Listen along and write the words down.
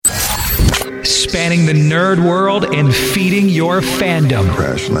spanning the nerd world and feeding your fandom.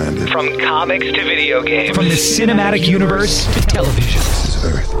 Crash landed. From comics to video games. From the cinematic universe to television. This is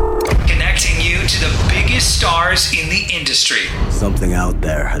Earth. Connecting you to the biggest stars in the industry. Something out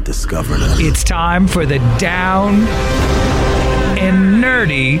there had discovered us. It's time for the Down and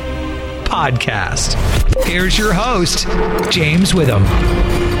Nerdy podcast. Here's your host, James Witham.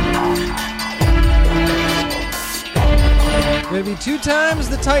 Going to be 2 times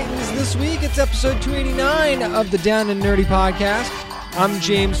the Titans this week. It's episode 289 of the Down and Nerdy podcast. I'm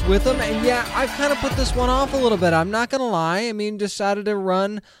James Witham, and yeah, I've kind of put this one off a little bit. I'm not going to lie. I mean, decided to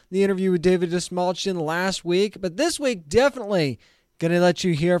run the interview with David Dastmalchian last week, but this week, definitely going to let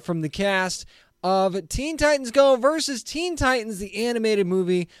you hear from the cast of Teen Titans Go versus Teen Titans, the animated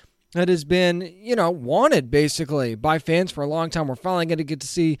movie that has been, wanted, basically, by fans for a long time. We're finally going to get to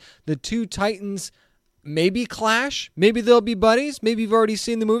see the two Titans maybe clash. Maybe they'll be buddies. Maybe you've already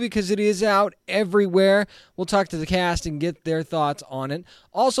seen the movie because it is out everywhere. We'll talk to the cast and get their thoughts on it.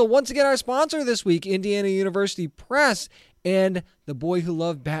 Also, once again, our sponsor this week, Indiana University Press and The Boy Who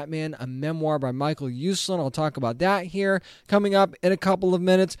Loved Batman, a memoir by Michael Uslan. I'll talk about that here coming up in a couple of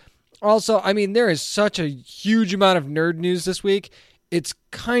minutes. Also, I mean, there is such a huge amount of nerd news this week. It's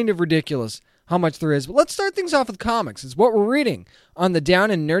kind of ridiculous how much there is. But let's start things off with comics. It's what we're reading on the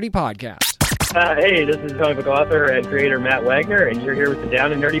Down and Nerdy podcast. Hey, this is comic book author and creator Matt Wagner, and you're here with the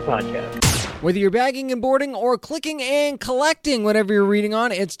Down and Nerdy podcast. Whether you're bagging and boarding or clicking and collecting whatever you're reading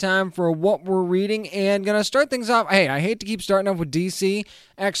on, it's time for what we're reading. And going to start things off. Hey, I hate to keep starting off with DC.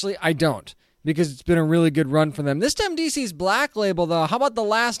 Actually, I don't, because it's been a really good run for them. This time, DC's Black Label, though. How about The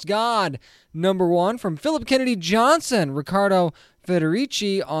Last God, #1, from Philip Kennedy Johnson, Riccardo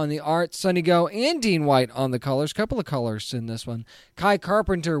Federici on the art, Sonny Go and Dean White on the colors. Couple of colors in this one. Kai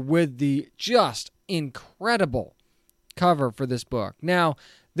Carpenter with the just incredible cover for this book. Now,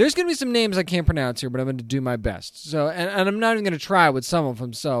 there's going to be some names I can't pronounce here, but I'm going to do my best. So, and I'm not even going to try with some of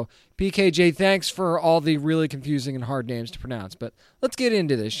them. So, PKJ, thanks for all the really confusing and hard names to pronounce. But let's get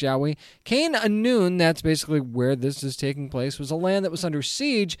into this, shall we? Cain Anun, that's basically where this is taking place, was a land that was under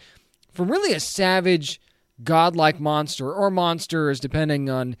siege from really a savage, godlike monster, or monsters, depending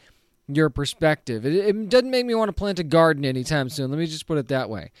on your perspective. It doesn't make me want to plant a garden anytime soon. Let me just put it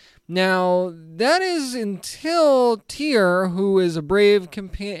that way. Now, that is until Tyr, who is a brave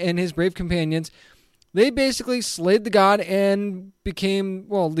and his brave companions, they basically slayed the god and became,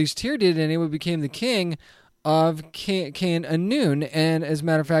 well, at least Tyr did anyway, became the king of Cain Anun. And as a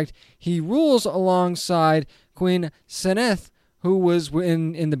matter of fact, he rules alongside Queen Seneth, who was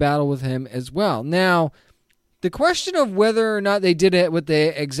in the battle with him as well. Now, the question of whether or not they did it what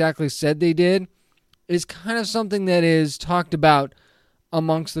they exactly said they did is kind of something that is talked about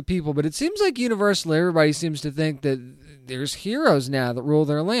amongst the people. But it seems like universally everybody seems to think that there's heroes now that rule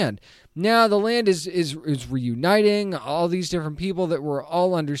their land. Now the land is reuniting all these different people that were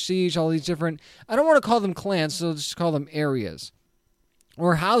all under siege, all these different, I don't want to call them clans, so I'll just call them areas.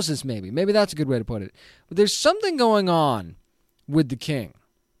 Or houses maybe. Maybe that's a good way to put it. But there's something going on with the king.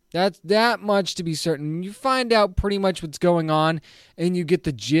 That's that much to be certain. You find out pretty much what's going on, and you get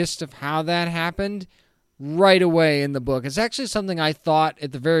the gist of how that happened right away in the book. It's actually something I thought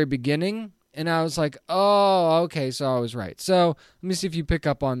at the very beginning, and I was like, oh, okay, so I was right. So let me see if you pick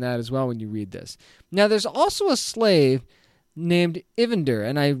up on that as well when you read this. Now, there's also a slave named Evander,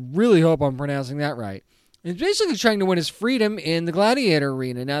 and I really hope I'm pronouncing that right. He's basically trying to win his freedom in the gladiator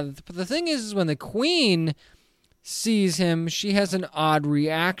arena. Now, the thing is when the queen sees him, she has an odd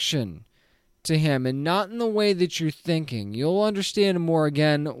reaction to him, and not in the way that you're thinking. You'll understand more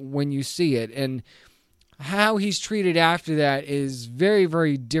again when you see it, and how he's treated after that is very,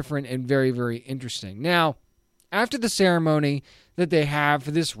 very different and very, very interesting. Now, after the ceremony that they have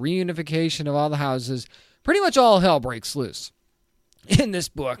for this reunification of all the houses, pretty much all hell breaks loose in this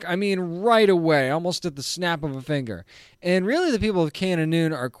book. I mean, right away, almost at the snap of a finger. And really the people of Cain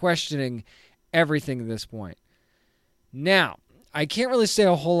Anun are questioning everything at this point. Now, I can't really say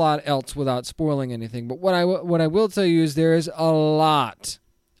a whole lot else without spoiling anything, but what I will tell you is there is a lot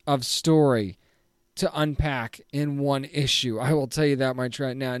of story to unpack in one issue. I will tell you that much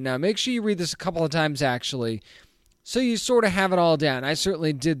right now. Now, make sure you read this a couple of times, actually, so you sort of have it all down. I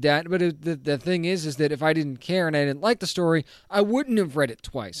certainly did that, but the thing is that if I didn't care and I didn't like the story, I wouldn't have read it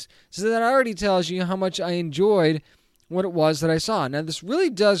twice. So that already tells you how much I enjoyed what it was that I saw. Now, this really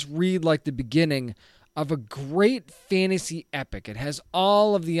does read like the beginning of a great fantasy epic. It has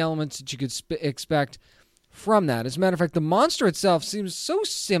all of the elements that you could expect from that. As a matter of fact, the monster itself seems so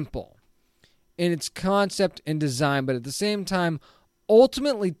simple in its concept and design, but at the same time,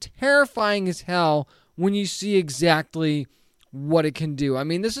 ultimately terrifying as hell when you see exactly what it can do. I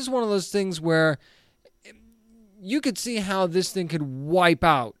mean, this is one of those things where you could see how this thing could wipe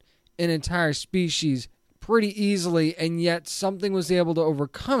out an entire species pretty easily, and yet something was able to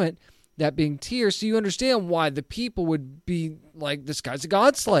overcome it, that being Tyr. So you understand why the people would be like, this guy's a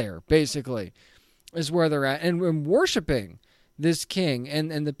god slayer, basically, is where they're at, and worshiping this king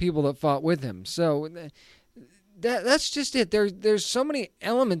and the people that fought with him. So that's just it. There's so many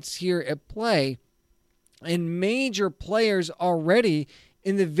elements here at play, and major players already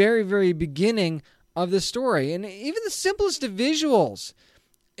in the very, very beginning of the story. And even the simplest of visuals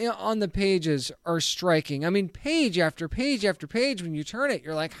on the pages are striking. I mean, page after page after page, when you turn it,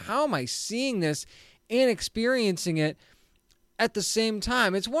 you're like, how am I seeing this and experiencing it at the same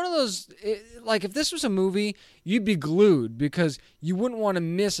time? It's one of those, like if this was a movie, you'd be glued because you wouldn't want to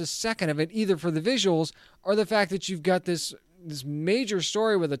miss a second of it, either for the visuals or the fact that you've got this major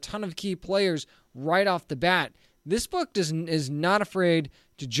story with a ton of key players right off the bat. This book is not afraid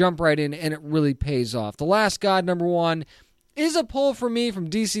to jump right in, and it really pays off. The Last God, #1, is a pull for me from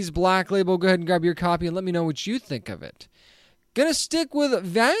DC's Black Label. Go ahead and grab your copy and let me know what you think of it. Gonna stick with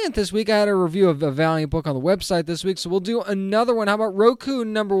Valiant this week. I had a review of a Valiant book on the website this week, so we'll do another one. How about Roku,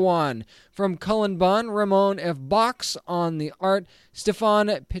 #1, from Cullen Bunn, Ramon F. Box on the art, Stefan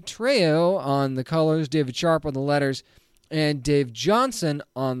Petreo on the colors, David Sharp on the letters, and Dave Johnson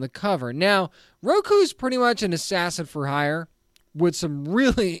on the cover. Now, Roku's pretty much an assassin for hire with some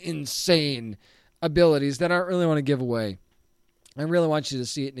really insane abilities that I don't really want to give away. I really want you to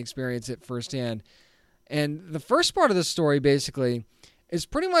see it and experience it firsthand. And the first part of the story, basically, is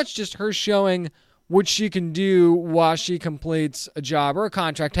pretty much just her showing what she can do while she completes a job or a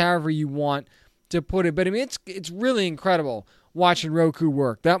contract, however you want to put it. But, I mean, it's really incredible watching Roku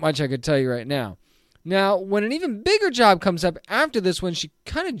work. That much I could tell you right now. Now, when an even bigger job comes up after this one, she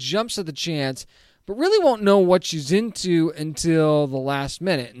kind of jumps at the chance, but really won't know what she's into until the last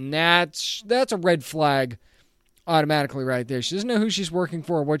minute. And that's a red flag automatically right there. She doesn't know who she's working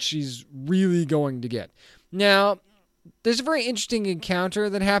for or what she's really going to get. Now, there's a very interesting encounter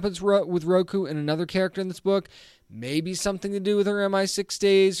that happens with Roku and another character in this book. Maybe something to do with her MI6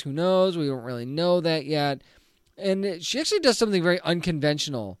 days. Who knows? We don't really know that yet. And she actually does something very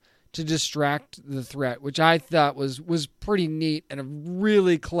unconventional to distract the threat, which I thought was pretty neat and a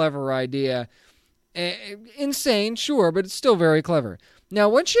really clever idea. Insane, sure, but it's still very clever. Now,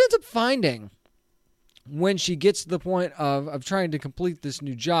 what she ends up finding when she gets to the point of trying to complete this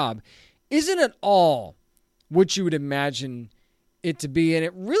new job isn't at all what you would imagine it to be, and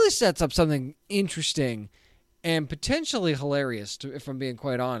it really sets up something interesting and potentially hilarious, if I'm being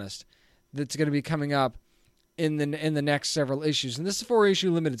quite honest, that's going to be coming up in the next several issues. And this is a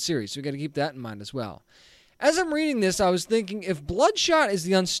 4-issue limited series, so we got to keep that in mind as well. As I'm reading this, I was thinking, if Bloodshot is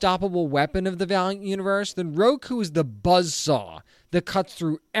the unstoppable weapon of the Valiant universe, then Roku is the buzzsaw that cuts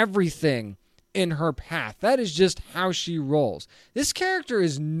through everything in her path. That is just how she rolls. This character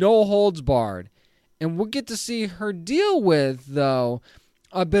is no holds barred, and we'll get to see her deal with, though,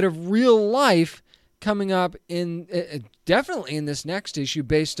 a bit of real life coming up in definitely in this next issue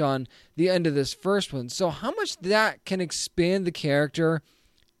based on the end of this first one. So how much that can expand the character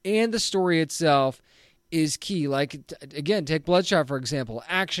and the story itself is key. Like, again, take Bloodshot, for example.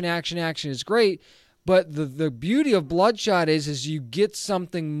 Action is great, but the beauty of Bloodshot is you get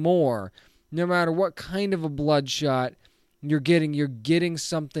something more. No matter what kind of a Bloodshot you're getting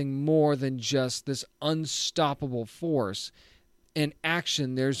something more than just this unstoppable force. In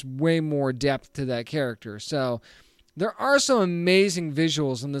action, there's way more depth to that character. So there are some amazing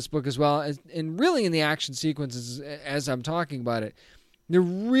visuals in this book as well, and really in the action sequences as I'm talking about it. They're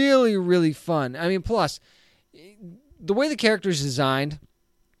really, really fun. I mean, plus, the way the character is designed,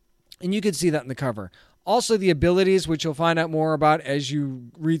 and you can see that in the cover. Also, the abilities, which you'll find out more about as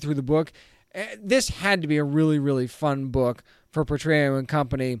you read through the book. This had to be a really, really fun book for Petreo and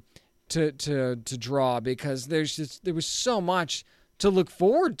Company to draw, because there was so much to look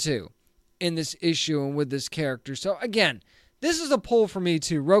forward to in this issue and with this character. So again, this is a pull for me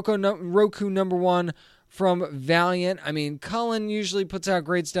too. Roku #1 from Valiant. I mean, Cullen usually puts out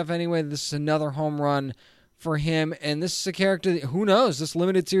great stuff anyway. This is another home run for him, and this is a character that, who knows, this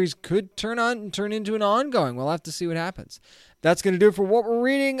limited series could turn into an ongoing. We'll have to see what happens. That's going to do it for what we're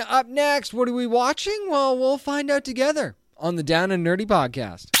reading. Up next, what are we watching? Well, we'll find out together on the Down and Nerdy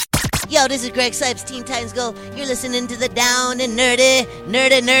podcast. Yo, this is Greg Sipes, Teen Titans Go. You're listening to the Down and Nerdy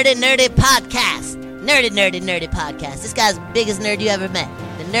podcast. Nerdy podcast. This guy's the biggest nerd you ever met.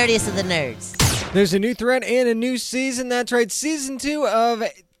 The nerdiest of the nerds. There's a new thread and a new season. That's right, Season 2 of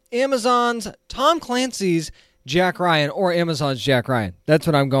Amazon's Tom Clancy's Jack Ryan, or Amazon's Jack Ryan. That's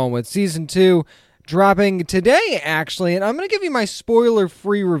what I'm going with. Season 2 dropping today, actually. And I'm going to give you my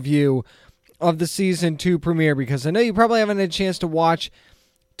spoiler-free review of the Season 2 premiere because I know you probably haven't had a chance to watch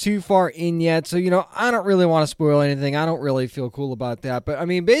too far in yet. So, I don't really want to spoil anything. I don't really feel cool about that. But,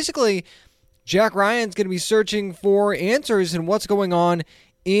 basically, Jack Ryan's going to be searching for answers in what's going on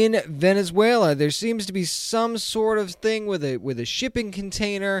in Venezuela. There seems to be some sort of thing with a shipping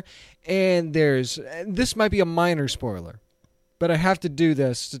container, and this might be a minor spoiler, but I have to do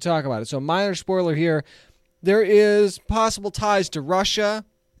this to talk about it. So minor spoiler here, there is possible ties to Russia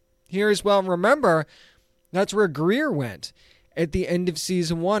here as well. Remember, that's where Greer went at the end of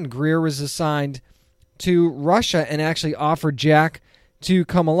Season 1. Greer was assigned to Russia and actually offered Jack to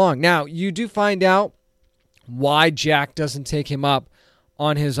come along. Now, you do find out why Jack doesn't take him up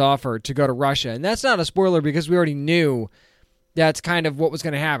on his offer to go to Russia. And that's not a spoiler because we already knew that's kind of what was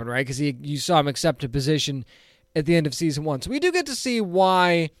going to happen, right? Because you saw him accept a position at the end of Season 1. So we do get to see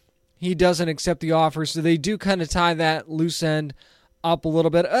why he doesn't accept the offer. So they do kind of tie that loose end up a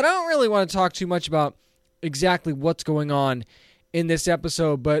little bit. I don't really want to talk too much about exactly what's going on in this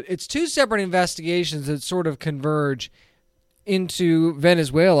episode, but it's two separate investigations that sort of converge into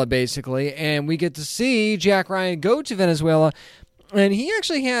Venezuela, basically. And we get to see Jack Ryan go to Venezuela. And he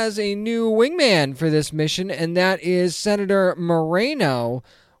actually has a new wingman for this mission, and that is Senator Moreno,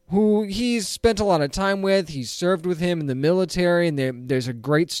 who he's spent a lot of time with. He's served with him in the military, and there's a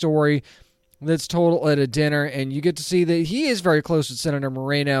great story that's told at a dinner, and you get to see that he is very close with Senator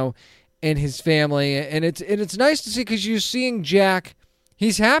Moreno and his family, and it's nice to see because you're seeing Jack,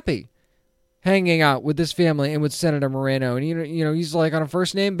 he's happy hanging out with this family and with Senator Moreno, and he's like on a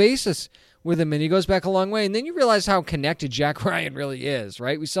first-name basis with him, and he goes back a long way. And then you realize how connected Jack Ryan really is,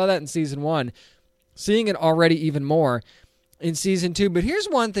 right? We saw that in Season 1, seeing it already even more in Season 2. But here's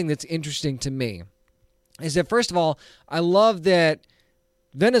one thing that's interesting to me, is that, first of all, I love that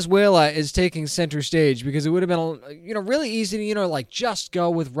Venezuela is taking center stage because it would have been, really easy to, like just go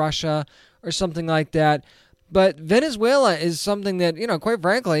with Russia or something like that. But Venezuela is something that, quite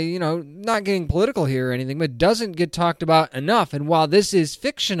frankly, not getting political here or anything, but doesn't get talked about enough. And while this is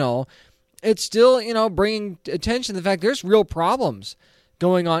fictional, it's still, bringing attention to the fact there's real problems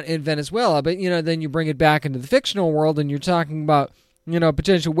going on in Venezuela. But, then you bring it back into the fictional world and you're talking about,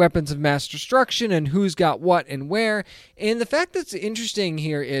 potential weapons of mass destruction and who's got what and where. And the fact that's interesting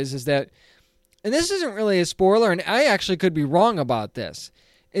here is that, and this isn't really a spoiler, and I actually could be wrong about this,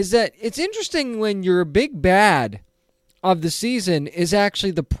 is that it's interesting when your big bad of the season is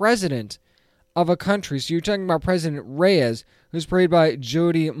actually the president of a country. So you're talking about President Reyes, who's played by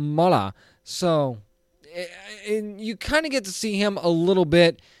Jody Mullah. So, and you kind of get to see him a little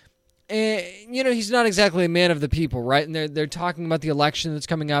bit. And, he's not exactly a man of the people, right? And they're talking about the election that's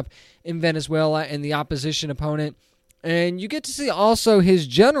coming up in Venezuela and the opposition opponent. And you get to see also his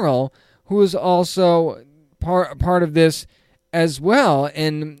general, who is also part of this as well.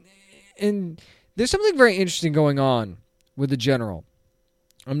 And there's something very interesting going on with the general.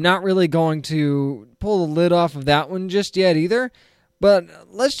 I'm not really going to pull the lid off of that one just yet either. But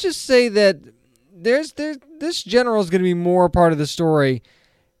let's just say that this general is going to be more part of the story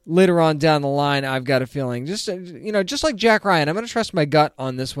later on down the line, I've got a feeling. Just like Jack Ryan, I'm going to trust my gut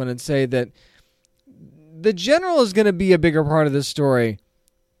on this one and say that the general is going to be a bigger part of this story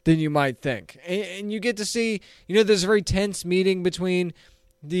than you might think. And you get to see, there's a very tense meeting between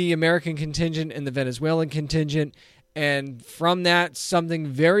the American contingent and the Venezuelan contingent. And from that, something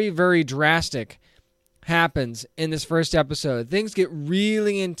very, very drastic happens in this first episode. Things get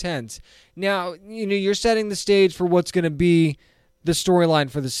really intense. Now, you're setting the stage for what's going to be the storyline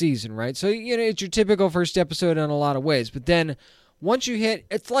for the season, right? So, it's your typical first episode in a lot of ways. But then once you hit,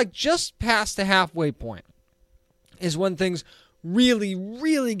 it's like just past the halfway point is when things really,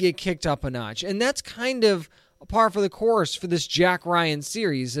 really get kicked up a notch. And that's kind of a par for the course for this Jack Ryan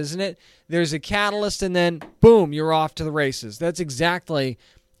series, isn't it? There's a catalyst and then, boom, you're off to the races. That's exactly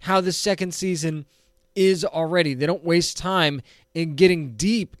how the second season is already. They don't waste time in getting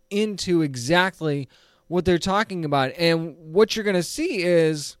deep into exactly what they're talking about. And what you're going to see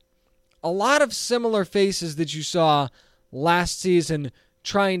is a lot of similar faces that you saw last season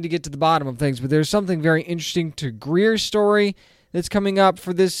trying to get to the bottom of things. But there's something very interesting to Greer's story that's coming up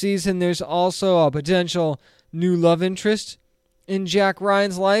for this season. There's also a potential new love interest in Jack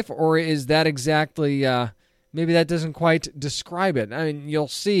Ryan's life, or is that exactly, maybe that doesn't quite describe it. I mean, you'll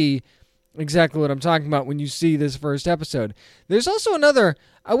see exactly what I'm talking about when you see this first episode. There's also another,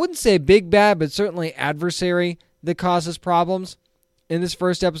 I wouldn't say big bad, but certainly adversary that causes problems in this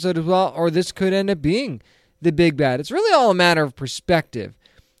first episode as well, or this could end up being the big bad. It's really all a matter of perspective.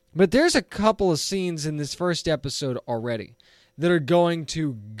 But there's a couple of scenes in this first episode already that are going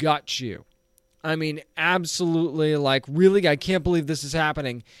to gut you I mean, absolutely, like, really, I can't believe this is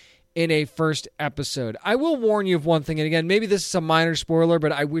happening in a first episode. I will warn you of one thing, and again, maybe this is a minor spoiler,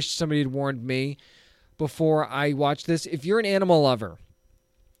 but I wish somebody had warned me before I watched this. If you're an animal lover,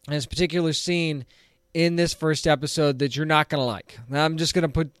 there's a particular scene in this first episode that you're not going to like. Now, I'm just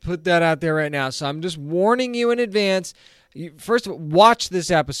going to put that out there right now, so I'm just warning you in advance. First of all, watch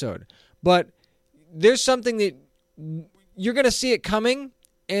this episode, but there's something that you're going to see it coming,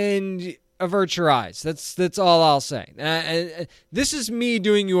 and avert your eyes. That's all I'll say. This is me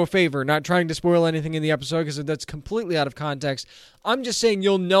doing you a favor, not trying to spoil anything in the episode because that's completely out of context. I'm just saying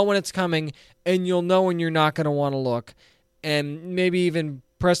you'll know when it's coming, and you'll know when you're not going to want to look, and maybe even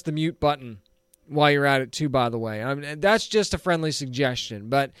press the mute button while you're at it too, by the way. I mean, that's just a friendly suggestion.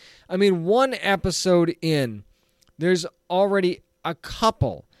 But, I mean, one episode in, there's already a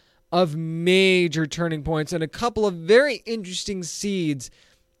couple of major turning points and a couple of very interesting seeds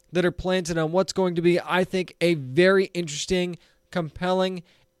that are planted on what's going to be, I think, a very interesting, compelling,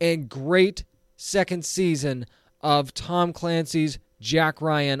 and great second season of Tom Clancy's Jack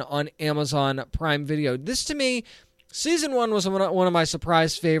Ryan on Amazon Prime Video. This, to me, season 1 was one of my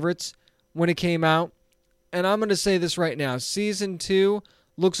surprise favorites when it came out, and I'm going to say this right now. Season 2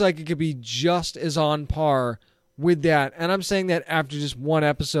 looks like it could be just as on par with that, and I'm saying that after just one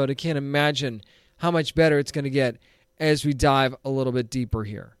episode. I can't imagine how much better it's going to get as we dive a little bit deeper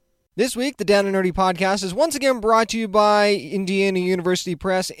here. This week, the Down and Nerdy podcast is once again brought to you by Indiana University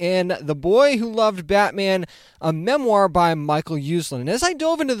Press and The Boy Who Loved Batman, a memoir by Michael Uslan. And as I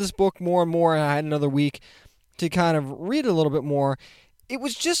dove into this book more and more, and I had another week to kind of read a little bit more, it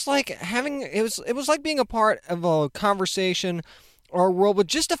was just like it was like being a part of a conversation or a world with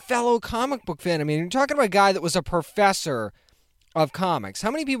just a fellow comic book fan. I mean, you're talking about a guy that was a professor of comics.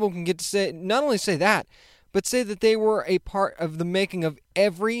 How many people can get to say, not only say that, but say that they were a part of the making of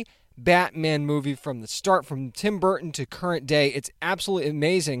every Batman movie from the start, from Tim Burton to current day? It's absolutely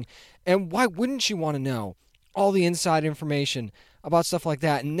amazing. And why wouldn't you want to know all the inside information about stuff like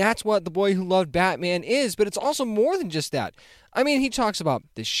that? And that's what The Boy Who Loved Batman is, but it's also more than just that. I mean, he talks about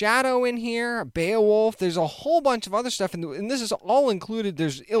The Shadow in here, Beowulf, there's a whole bunch of other stuff, and this is all included.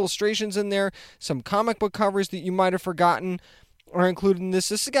 There's illustrations in there, some comic book covers that you might have forgotten are included in this.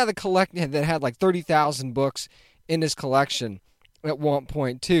 This is a guy that had like 30,000 books in his collection at one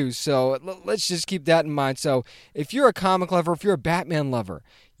point too, so let's just keep that in mind. So if you're a comic lover, if you're a Batman lover,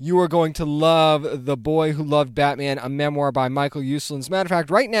 you are going to love The Boy Who Loved Batman, a memoir by Michael Uslan. As a matter of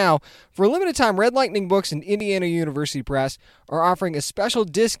fact, right now, for a limited time, Red Lightning Books and Indiana University Press are offering a special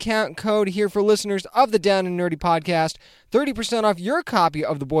discount code here for listeners of the Down and Nerdy podcast. 30% off your copy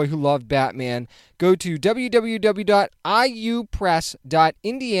of The Boy Who Loved Batman. Go to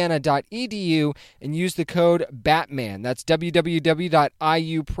www.iupress.indiana.edu and use the code BATMAN. That's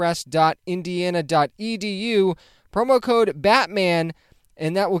www.iupress.indiana.edu. Promo code BATMAN.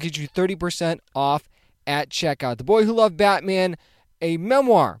 And that will get you 30% off at checkout. The Boy Who Loved Batman, a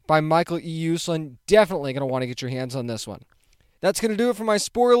memoir by Michael E. Uslan. Definitely going to want to get your hands on this one. That's going to do it for my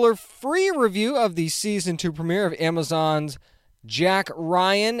spoiler-free review of the Season 2 premiere of Amazon's Jack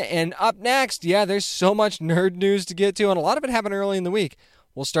Ryan. And up next, there's so much nerd news to get to, and a lot of it happened early in the week.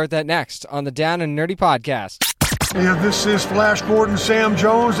 We'll start that next on the Down and Nerdy podcast. Yeah, this is Flash Gordon Sam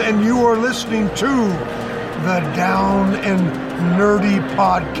Jones, and you are listening to the Down and Nerdy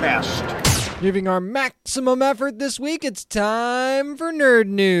podcast. Giving our maximum effort this week, it's time for nerd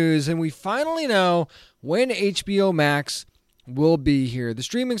news, and we finally know when HBO Max will be here. The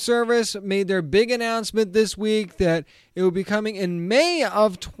streaming service made their big announcement this week that it will be coming in May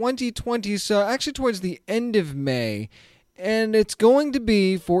of 2020, so actually towards the end of May, and it's going to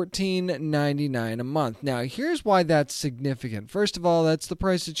be $14.99 a month. Now, here's why that's significant. First of all, that's the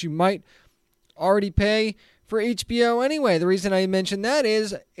price that you might already pay for HBO anyway. The reason I mention that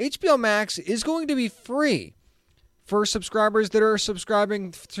is HBO Max is going to be free for subscribers that are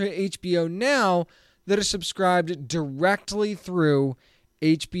subscribing to HBO now that are subscribed directly through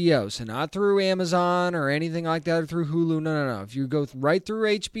HBO. So not through Amazon or anything like that or through Hulu. No. If you go right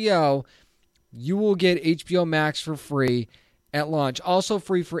through HBO, you will get HBO Max for free at launch. Also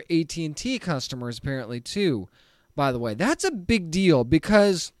free for AT&T customers apparently too, by the way. That's a big deal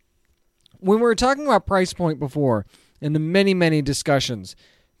because when we were talking about price point before, in the many, many discussions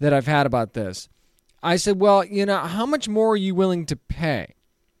that I've had about this, I said, well, how much more are you willing to pay?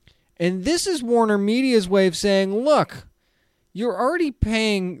 And this is Warner Media's way of saying, look, you're already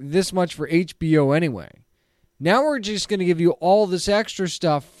paying this much for HBO anyway. Now we're just going to give you all this extra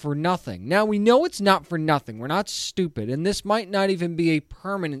stuff for nothing. Now we know it's not for nothing. We're not stupid, and this might not even be a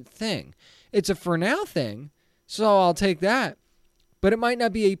permanent thing. It's a for now thing, so I'll take that. but it might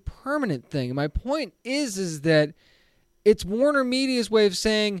not be a permanent thing. And my point is that it's Warner Media's way of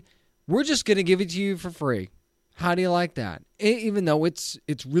saying, we're just going to give it to you for free. How do you like that? Even though it's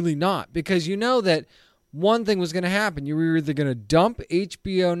really not, because you know that one thing was going to happen. You were either going to dump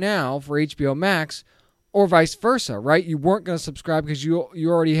HBO Now for HBO Max or vice versa, right? You weren't going to subscribe because you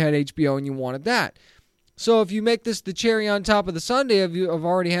already had HBO and you wanted that. So if you make this the cherry on top of the sundae of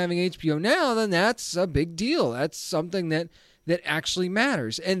already having HBO Now, then that's a big deal. That's something that actually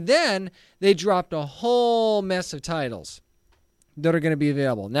matters. And then they dropped a whole mess of titles that are going to be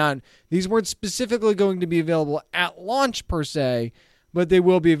available. Now, these weren't specifically going to be available at launch per se, but they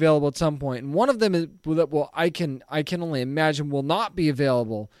will be available at some point. And one of them is that I can only imagine will not be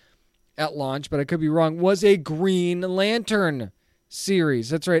available at launch, but I could be wrong, was a Green Lantern series.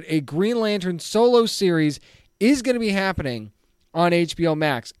 That's right, a Green Lantern solo series is going to be happening on HBO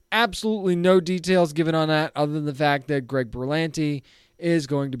Max. Absolutely no details given on that other than the fact that Greg Berlanti is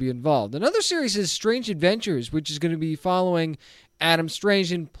going to be involved. Another series is Strange Adventures, which is going to be following Adam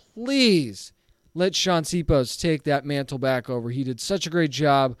Strange, and please let Sean Sipos take that mantle back over. He did such a great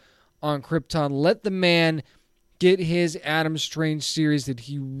job on Krypton. Let the man get his Adam Strange series that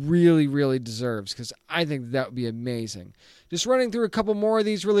he really, really deserves, because I think that would be amazing. Just running through a couple more of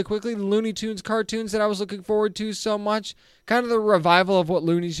these really quickly. The Looney Tunes cartoons that I was looking forward to so much, kind of the revival of what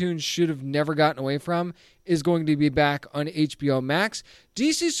Looney Tunes should have never gotten away from, is going to be back on HBO Max.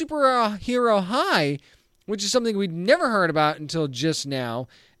 DC Superhero High, which is something we'd never heard about until just now.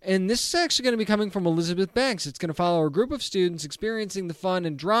 And this is actually going to be coming from Elizabeth Banks. It's going to follow a group of students experiencing the fun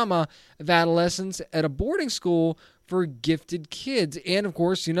and drama of adolescence at a boarding school for gifted kids. And, of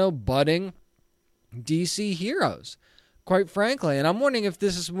course, budding DC heroes, quite frankly. And I'm wondering if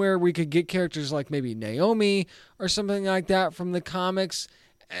this is where we could get characters like maybe Naomi or something like that from the comics.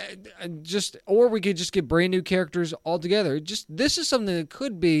 Or we could just get brand new characters altogether. This is something that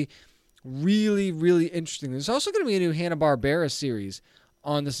could be really, really interesting. There's also going to be a new Hanna-Barbera series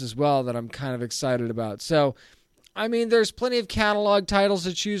on this as well that I'm kind of excited about. So, I mean, there's plenty of catalog titles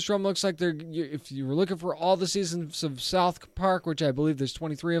to choose from. Looks like if you were looking for all the seasons of South Park, which I believe there's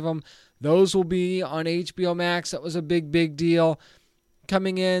 23 of them, those will be on HBO Max. That was a big, big deal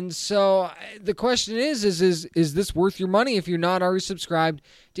coming in. So the question is this worth your money if you're not already subscribed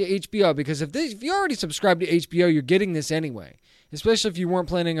to HBO? Because if you already subscribed to HBO, you're getting this anyway, especially if you weren't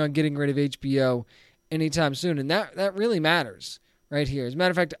planning on getting rid of HBO anytime soon. And that really matters right here. As a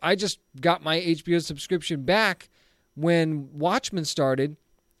matter of fact, I just got my HBO subscription back when Watchmen started,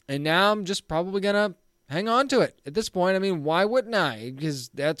 and now I'm just probably going to hang on to it at this point. I mean, why wouldn't I? Because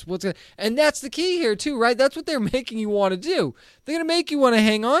that's and that's the key here too, right? That's what they're making you want to do. They're going to make you want to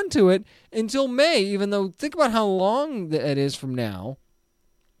hang on to it until May, even though think about how long that is from now.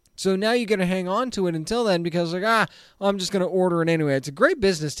 So now you're going to hang on to it until then because I'm just going to order it anyway. It's a great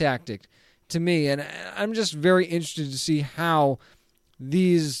business tactic to me, and I'm just very interested to see how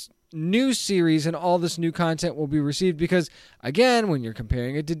these new series and all this new content will be received, because again, when you're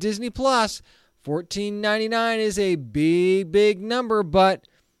comparing it to Disney Plus, $14.99 is a big, big number, but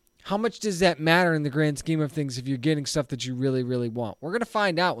how much does that matter in the grand scheme of things if you're getting stuff that you really, really want? We're going to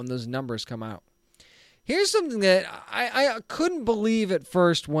find out when those numbers come out. Here's something that I couldn't believe at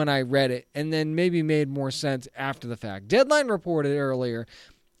first when I read it, and then maybe made more sense after the fact. Deadline reported earlier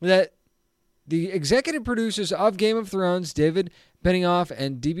that the executive producers of Game of Thrones, David Benioff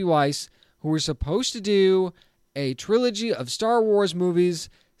and D.B. Weiss, who were supposed to do a trilogy of Star Wars movies,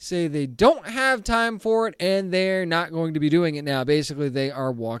 say they don't have time for it and they're not going to be doing it now. Basically, they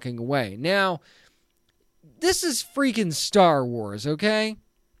are walking away. Now, this is freaking Star Wars, okay?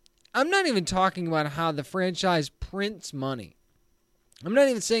 I'm not even talking about how the franchise prints money. I'm not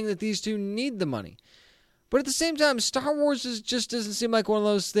even saying that these two need the money. But at the same time, Star Wars just doesn't seem like one of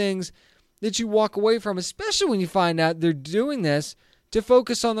those things that you walk away from, especially when you find out they're doing this to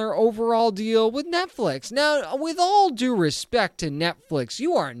focus on their overall deal with Netflix. Now, with all due respect to Netflix,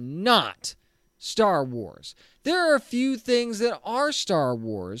 you are not Star Wars. There are a few things that are Star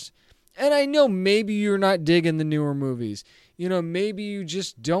Wars, and I know maybe you're not digging the newer movies. Maybe you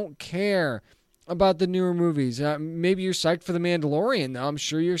just don't care about the newer movies. Maybe you're psyched for The Mandalorian. I'm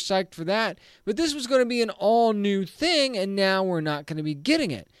sure you're psyched for that. But this was going to be an all-new thing, and now we're not going to be getting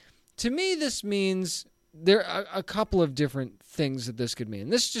it. To me, this means there are a couple of different things that this could mean.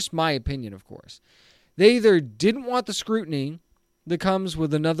 This is just my opinion, of course. They either didn't want the scrutiny that comes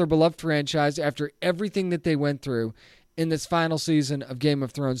with another beloved franchise after everything that they went through in this final season of Game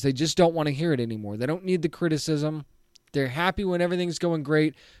of Thrones. They just don't want to hear it anymore. They don't need the criticism. They're happy when everything's going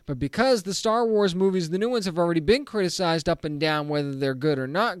great. But because the Star Wars movies, the new ones, have already been criticized up and down, whether they're good or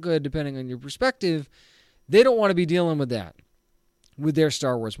not good, depending on your perspective, they don't want to be dealing with that. with their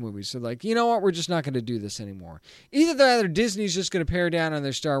Star Wars movies. So like, you know what? We're just not going to do this anymore. Either that or Disney's just going to pare down on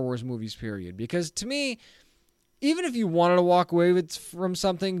their Star Wars movies, period. Because to me, even if you wanted to walk away from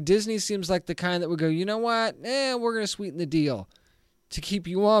something, Disney seems like the kind that would go, you know what? We're going to sweeten the deal to keep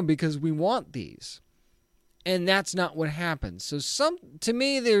you on because we want these. And that's not what happens. So to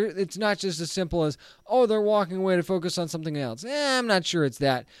me, it's not just as simple as, oh, they're walking away to focus on something else. I'm not sure it's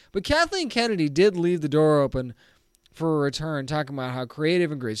that. But Kathleen Kennedy did leave the door open for a return, talking about how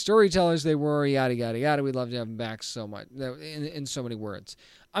creative and great storytellers they were, yada, yada, yada. We'd love to have them back so much, in so many words.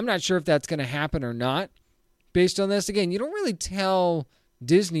 I'm not sure if that's going to happen or not. Based on this, again, you don't really tell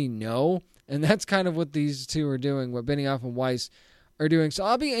Disney no, and that's kind of what these two are doing, what Benioff and Weiss are doing. So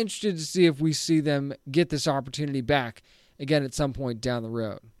I'll be interested to see if we see them get this opportunity back again at some point down the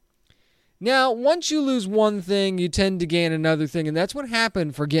road. Now, once you lose one thing, you tend to gain another thing, and that's what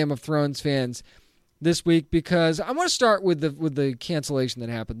happened for Game of Thrones fans this week, because I want to start with the cancellation that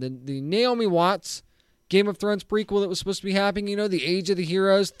happened. The Naomi Watts Game of Thrones prequel that was supposed to be happening, the Age of the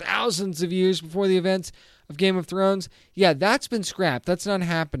Heroes, thousands of years before the events of Game of Thrones. Yeah, that's been scrapped. That's not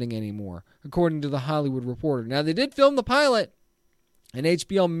happening anymore, according to The Hollywood Reporter. Now, they did film the pilot, and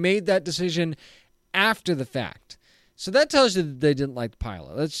HBO made that decision after the fact. So that tells you that they didn't like the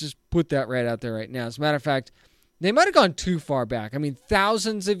pilot. Let's just put that right out there right now. As a matter of fact, they might have gone too far back. I mean,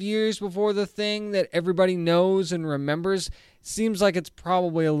 thousands of years before the thing that everybody knows and remembers, seems like it's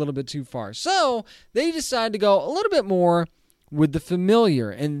probably a little bit too far. So they decided to go a little bit more with the familiar.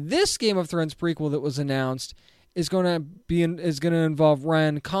 And this Game of Thrones prequel that was announced is going to involve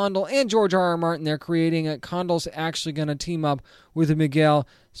Ryan Condal and George R.R. Martin. They're creating it. Condal's actually going to team up with Miguel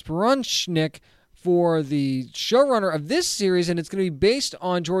Sapochnik for the showrunner of this series, and it's going to be based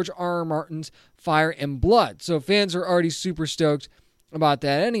on George R.R. Martin's Fire and Blood. So fans are already super stoked about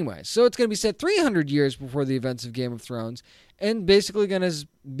that anyway. So it's going to be set 300 years before the events of Game of Thrones, and basically going to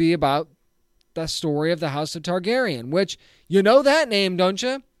be about the story of the House of Targaryen, which, you know that name, don't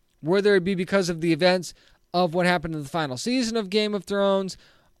you? Whether it be because of the events of what happened in the final season of Game of Thrones,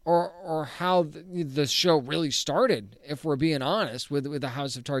 or how the show really started, if we're being honest, with the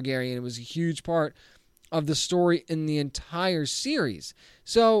House of Targaryen. It was a huge part of the story in the entire series.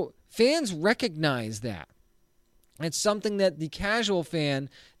 So fans recognize that. It's something that the casual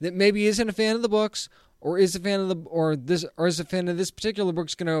fan that maybe isn't a fan of the books, or is a fan of this particular book,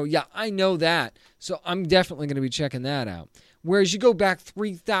 is going to go, yeah, I know that, so I'm definitely going to be checking that out. Whereas you go back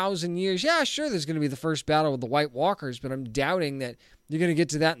 3,000 years, yeah, sure, there's going to be the first battle with the White Walkers, but I'm doubting that you're going to get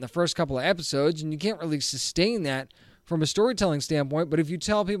to that in the first couple of episodes, and you can't really sustain that from a storytelling standpoint. But if you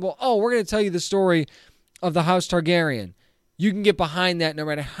tell people, oh, we're going to tell you the story of the House Targaryen, you can get behind that no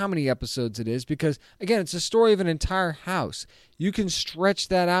matter how many episodes it is, because, again, it's a story of an entire house. You can stretch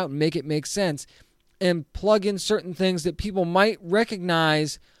that out and make it make sense and plug in certain things that people might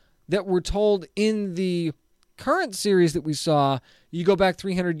recognize that were told in the current series that we saw. You go back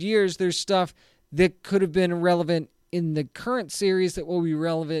 300 years, there's stuff that could have been relevant in the current series that will be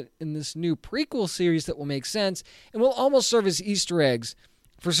relevant in this new prequel series that will make sense and will almost serve as Easter eggs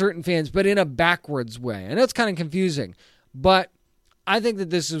for certain fans, but in a backwards way. I know it's kind of confusing, but I think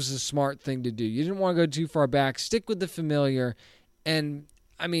that this was a smart thing to do. You didn't want to go too far back. Stick with the familiar, and,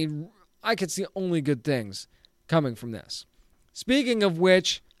 I mean, I could see only good things coming from this. Speaking of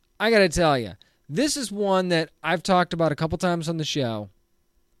which, I got to tell you, this is one that I've talked about a couple times on the show,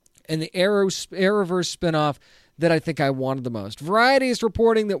 and the Arrowverse spinoff that I think I wanted the most. Variety is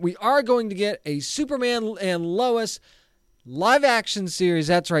reporting that we are going to get a Superman and Lois live-action series.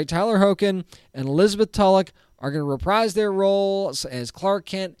 That's right, Tyler Hoechlin and Elizabeth Tulloch are going to reprise their roles as Clark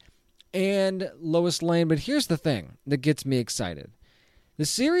Kent and Lois Lane. But here's the thing that gets me excited. The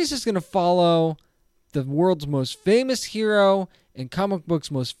series is going to follow the world's most famous hero and comic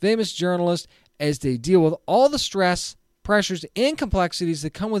books' most famous journalist as they deal with all the stress, pressures, and complexities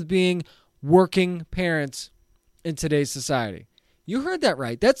that come with being working parents in today's society. You heard that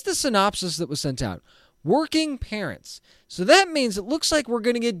right. That's the synopsis that was sent out. Working parents. So that means it looks like we're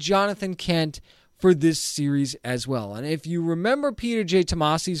going to get Jonathan Kent for this series as well. And if you remember Peter J.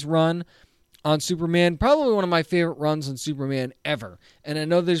 Tomasi's run on Superman, probably one of my favorite runs on Superman ever. And I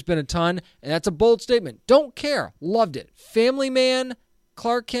know there's been a ton, and that's a bold statement. Don't care. Loved it. Family Man,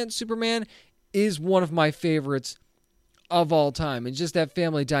 Clark Kent, Superman is one of my favorites of all time. And just that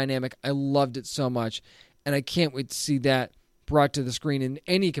family dynamic, I loved it so much. And I can't wait to see that brought to the screen in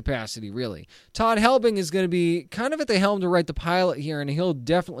any capacity, really. Todd Helbing is going to be kind of at the helm to write the pilot here, and he'll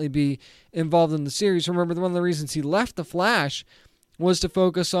definitely be involved in the series. Remember, one of the reasons he left The Flash was to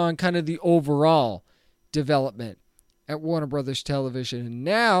focus on kind of the overall development at Warner Brothers Television. And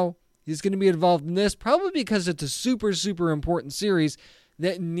now he's going to be involved in this, probably because it's a super, super important series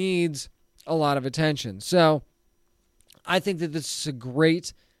that needs a lot of attention. So I think that this is a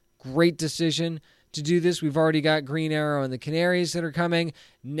great, great decision to do this. We've already got Green Arrow and the Canaries that are coming.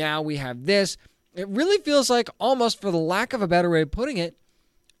 Now we have this. It really feels like, almost for the lack of a better way of putting it,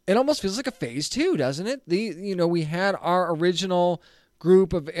 it almost feels like a phase 2, doesn't it? We had our original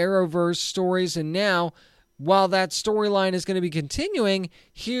group of Arrowverse stories, and now, while that storyline is going to be continuing,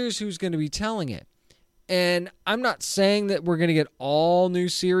 here's who's going to be telling it. And I'm not saying that we're going to get all new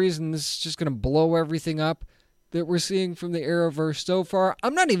series and this is just going to blow everything up that we're seeing from the Arrowverse so far.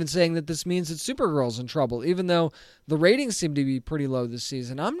 I'm not even saying that this means that Supergirl's in trouble, even though the ratings seem to be pretty low this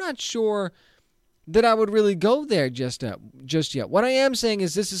season. I'm not sure that I would really go there just yet. What I am saying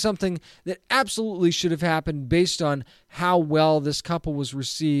is this is something that absolutely should have happened based on how well this couple was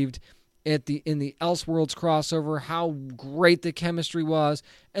received in the Elseworlds crossover, how great the chemistry was,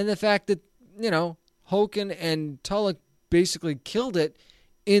 and the fact that, Hoken and Tulloch basically killed it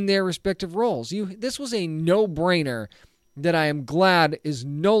in their respective roles. This was a no-brainer that I am glad is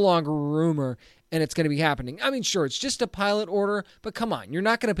no longer a rumor and it's going to be happening. I mean, sure, it's just a pilot order, but come on, you're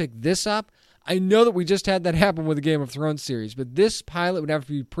not going to pick this up. I know that we just had that happen with the Game of Thrones series, but this pilot would have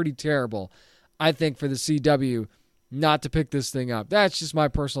to be pretty terrible, I think, for the CW not to pick this thing up. That's just my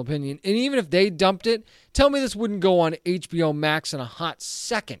personal opinion. And even if they dumped it, tell me this wouldn't go on HBO Max in a hot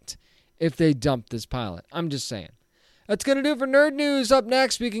second if they dumped this pilot. I'm just saying. That's going to do it for Nerd News. Up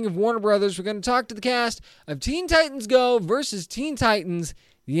next, speaking of Warner Brothers, we're going to talk to the cast of Teen Titans Go versus Teen Titans,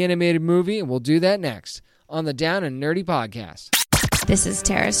 the animated movie, and we'll do that next on the Down and Nerdy Podcast. This is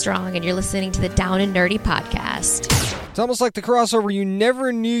Tara Strong, and you're listening to the Down and Nerdy Podcast. It's almost like the crossover you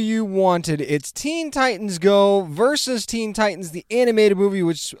never knew you wanted. It's Teen Titans Go versus Teen Titans, the animated movie,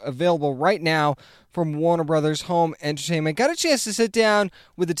 which is available right now from Warner Brothers Home Entertainment. Got a chance to sit down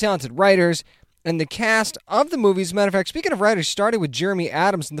with the talented writers and the cast of the movie. As a matter of fact, speaking of writers, started with Jeremy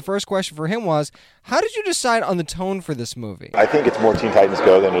Adams, and the first question for him was, how did you decide on the tone for this movie? I think it's more Teen Titans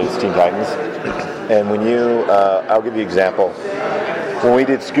Go than it is Teen Titans. And when I'll give you an example. When we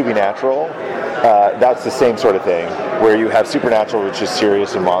did Scooby Natural, that's the same sort of thing, where you have Supernatural, which is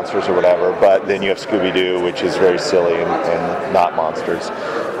serious and monsters or whatever, but then you have Scooby-Doo, which is very silly and not monsters.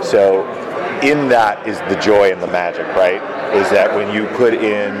 So in that is the joy and the magic, right? Is that when you put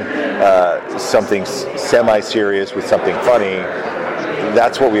in something semi-serious with something funny,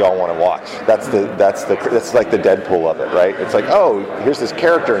 that's what we all want to watch. That's like the Deadpool of it, right? It's like, oh, here's this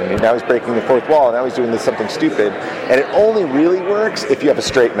character, and now he's breaking the fourth wall, and now he's doing something stupid, and it only really works if you have a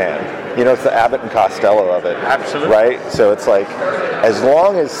straight man. It's the Abbott and Costello of it. Absolutely. Right? So it's like, as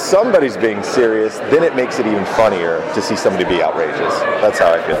long as somebody's being serious, then it makes it even funnier to see somebody be outrageous. That's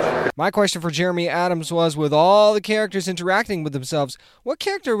how I feel. My question for Jeremy Adams was, with all the characters interacting with themselves, what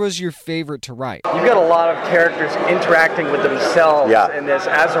character was your favorite to write? You've got a lot of characters interacting with themselves in this.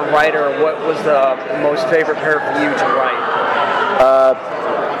 As a writer, what was the most favorite pair for you to write?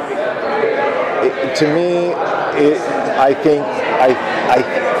 To me, I think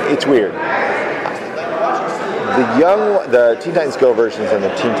it's weird. The Teen Titans Go versions and the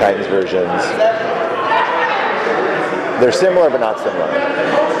Teen Titans versions, they're similar but not similar.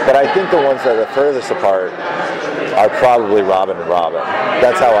 But I think the ones that are the furthest apart are probably Robin and Robin.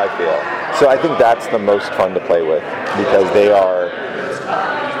 That's how I feel. So I think that's the most fun to play with, because they're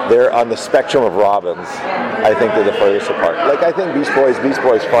on the spectrum of Robins. I think they're the furthest apart. Like, I think Beast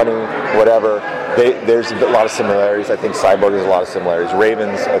Boy's funny, whatever. There's a lot of similarities. I think Cyborg has a lot of similarities.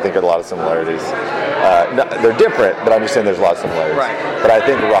 Ravens, I think, have a lot of similarities. They're different, but I'm just saying there's a lot of similarities. Right. But I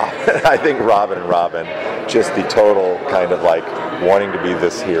think Robin and Robin, just the total kind of like wanting to be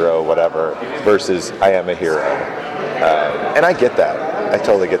this hero, whatever, versus I am a hero. And I get that. I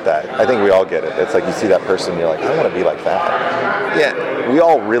totally get that. I think we all get it. It's like you see that person, you're like, I want to be like that. Yeah, we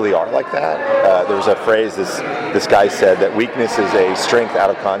all really are like that. There's a phrase this guy said that weakness is a strength out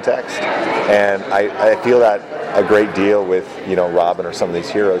of context, and I feel that a great deal with Robin or some of these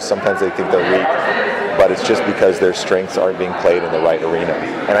heroes. Sometimes they think they're weak, but it's just because their strengths aren't being played in the right arena.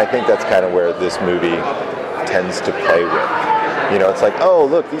 And I think that's kind of where this movie tends to play with. It's like, oh,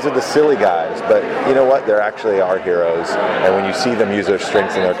 look, these are the silly guys. But you know what? They actually are heroes. And when you see them use their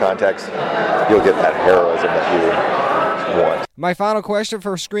strengths in their context, you'll get that heroism that you want. My final question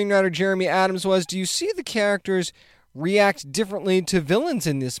for screenwriter Jeremy Adams was, do you see the characters react differently to villains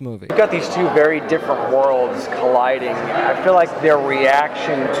in this movie? You've got these two very different worlds colliding. I feel like their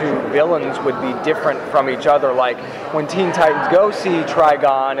reaction to villains would be different from each other. Like when Teen Titans Go see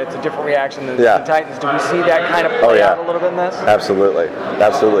Trigon, it's a different reaction than Teen Titans. Do we see that kind of play out a little bit in this? Absolutely.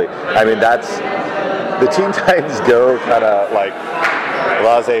 I mean, that's the Teen Titans Go kind of like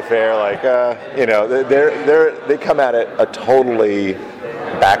laissez-faire, like they come at it a totally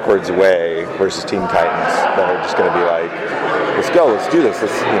backwards way versus Teen Titans that are just going to be like, let's go, let's do this.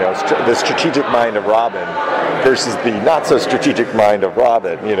 The strategic mind of Robin versus the not so strategic mind of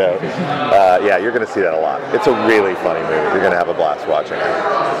Robin. You're going to see that a lot. It's a really funny movie. You're going to have a blast watching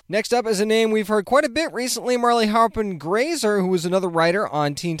it. Next up is a name we've heard quite a bit recently, Marley Harpin Grazer, who was another writer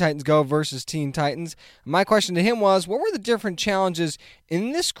on Teen Titans Go versus Teen Titans. My question to him was, what were the different challenges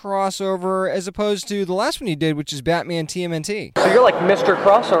in this crossover as opposed to the last one you did, which is Batman TMNT? So you're like Mr.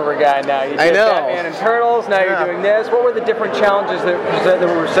 Crossover guy now. You did Batman and Turtles, now you're doing this. What were the different challenges that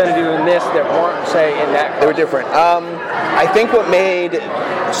were sent to you in this that weren't, say, in that crossover? They were different. I think what made...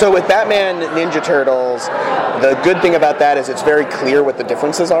 So with Batman Ninja Turtles, the good thing about that is it's very clear what the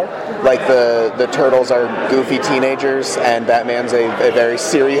differences are. Like the Turtles are goofy teenagers and Batman's a very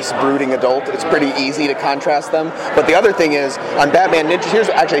serious, brooding adult. It's pretty easy to contrast them. But the other thing is, on Batman Ninja...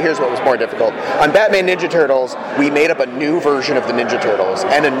 Here's what was more difficult. On Batman Ninja Turtles, we made up a new version of the Ninja Turtles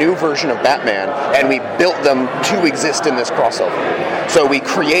and a new version of Batman, and we built them to exist in this crossover. So we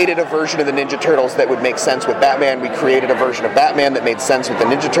created a version of the Ninja Turtles that would make sense with Batman. We created a version of Batman that made sense with the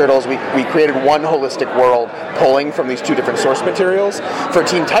Ninja Turtles. We created one holistic world pulling from these two different source materials. For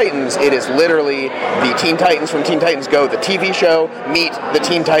Teen Titans, it is literally the Teen Titans from Teen Titans Go, the TV show, meet the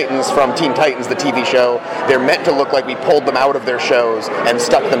Teen Titans from Teen Titans, the TV show. They're meant to look like we pulled them out of their shows and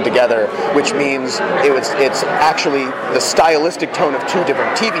stuck them together, which means it's actually the stylistic tone of two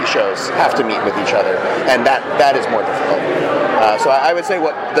different TV shows have to meet with each other, and that is more difficult. So I would say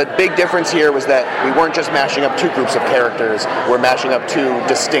what the big difference here was that we weren't just mashing up two groups of characters, we're mashing up two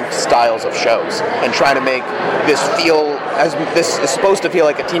distinct styles of shows and trying to make this feel as this is supposed to feel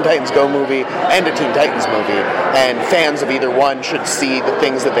like a Teen Titans Go movie and a Teen Titans movie, and fans of either one should see the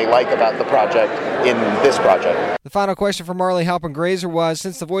things that they like about the project in this project. The final question for Marley Halpin Grazer was,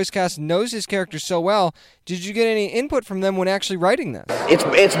 since the voice cast knows his characters so well, did you get any input from them when actually writing this?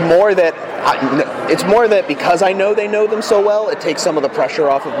 It's more that because I know they know them so well, it takes some of the pressure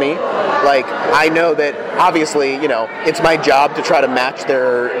off of me. Like, I know that obviously, it's my job to try to match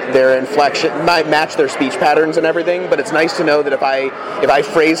their inflection, match their speech patterns and everything, but it's nice to know that if I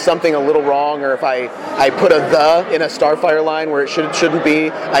phrase something a little wrong, or if I put a "the" in a Starfire line where it shouldn't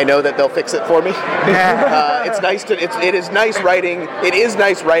be, I know that they'll fix it for me. It is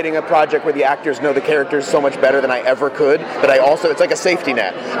nice writing a project where the actors know the characters so much better than I ever could, but it's like a safety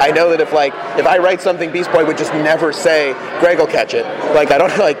net. I know that if I write something Beast Boy would just never say, Greg will catch it. Like, I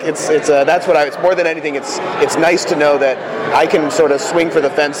don't like it's more than anything, it's nice to know that I can sort of swing for the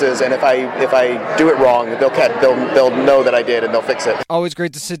fences, and if I do it wrong, they'll know that I did and they'll fix it. Always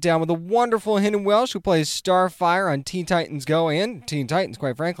great to sit down with the wonderful Hendon Welsh, who plays Starfire on Teen Titans Go and Teen Titans,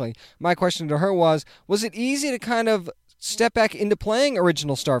 quite frankly. My question to her was it easy to kind of step back into playing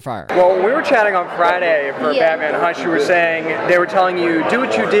original Starfire? Well, we were chatting on Friday for Batman Hush. You were saying they were telling you, do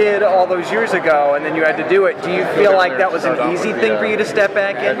what you did all those years ago, and then you had to do it. Do you feel like that was an easy thing for you to step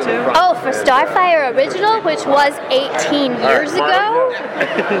back into? Oh, for Starfire Original, which was 18 years ago,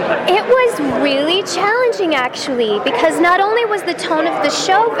 it was really challenging, actually, because not only was the tone of the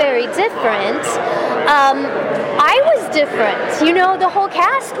show very different, I was different. The whole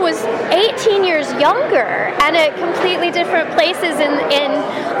cast was 18 years younger and at completely different places in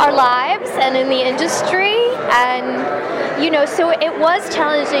our lives and in the industry. And, so it was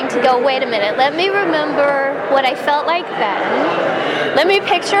challenging to go, wait a minute, let me remember what I felt like then. Let me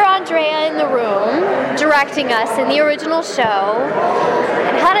picture Andrea in the room directing us in the original show.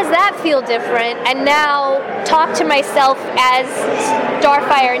 And how does that feel different? And now talk to myself as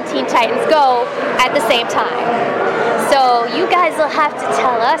Starfire and Teen Titans Go at the same time. So you guys will have to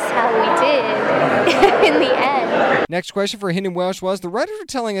tell us how we did in the end. Next question for Hendon Welsh was, the writers were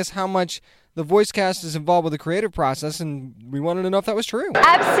telling us how much the voice cast is involved with the creative process, and we wanted to know if that was true.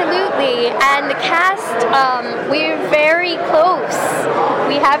 Absolutely, and the cast, we're very close.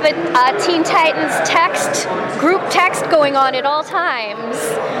 We have a Teen Titans group text going on at all times,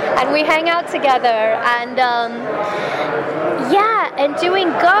 and we hang out together, and and doing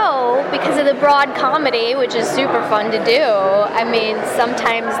Go, because of the broad comedy, which is super fun to do, I mean,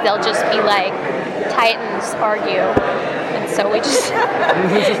 sometimes they'll just be like, Titans argue. And so we just,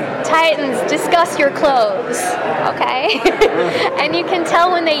 Titans, discuss your clothes, okay? And you can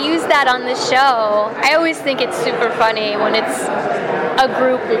tell when they use that on the show. I always think it's super funny when it's a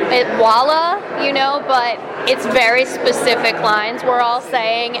group at Walla, but it's very specific lines we're all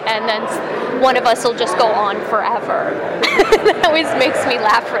saying, and then one of us will just go on forever. That always makes me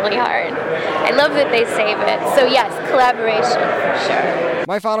laugh really hard. I love that they save it. So yes, collaboration for sure.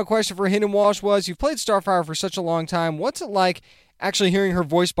 My final question for Hendon Welsh was, you've played Starfire for such a long time. What's it like actually hearing her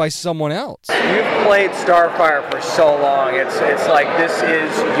voiced by someone else. You've played Starfire for so long. It's like this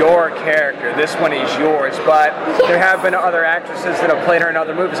is your character. This one is yours. But there have been other actresses that have played her in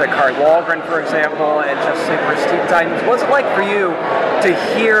other movies, like Kari Wahlgren, for example, and just like for Teen Titans. What's it like for you to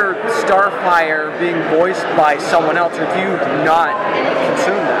hear Starfire being voiced by someone else, or do you not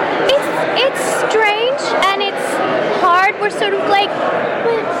consume that? It's strange and it's hard. We're sort of like,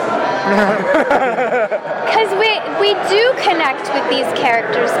 because we do connect with these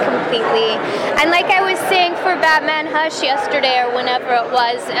characters completely. And like I was saying for Batman Hush yesterday or whenever it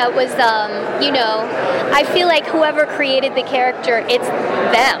was I feel like whoever created the character, it's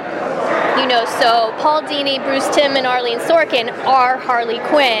them. So Paul Dini, Bruce Timm, and Arlene Sorkin are Harley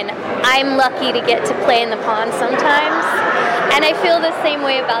Quinn. I'm lucky to get to play in the pond sometimes. And I feel the same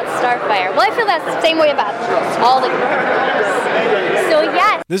way about Starfire. Well, I feel that same way about all the characters. So,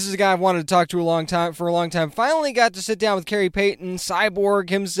 yes. This is a guy I've wanted to talk to for a long time. Finally got to sit down with Kerry Payton, Cyborg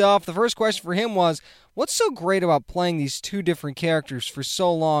himself. The first question for him was, what's so great about playing these two different characters for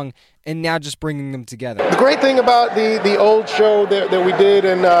so long and now just bringing them together? The great thing about the old show that we did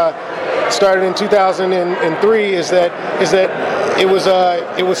and started in 2003 is that it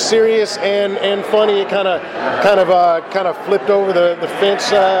was serious and funny. It kind of flipped over the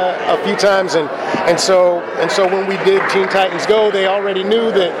fence a few times, and so when we did Teen Titans Go, they already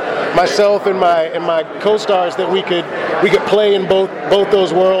knew that myself and my co-stars that we could play in both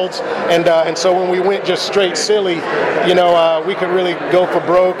those worlds, and so when we went just straight silly, we could really go for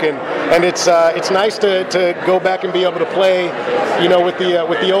broke, and it's nice to go back and be able to play, with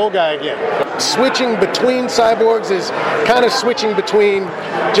the old guy again. Switching between cyborgs is kind of switching between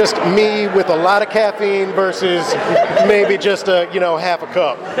just me with a lot of caffeine versus maybe just half a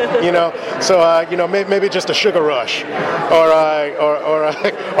cup, so maybe just a sugar rush, or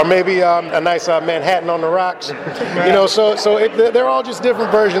maybe a nice Manhattan on the rocks, they're all just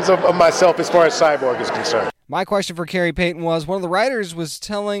different versions of myself as far as Cyborg is concerned. My question for Kerry Payton was, one of the writers was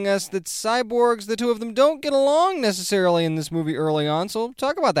telling us that cyborgs, the two of them, don't get along necessarily in this movie early on, so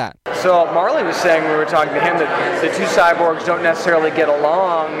talk about that. So Marley was saying, we were talking to him, that the two cyborgs don't necessarily get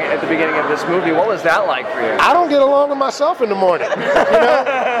along at the beginning of this movie. What was that like for you? I don't get along with myself in the morning.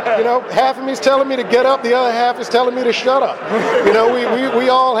 Half of me is telling me to get up, the other half is telling me to shut up. We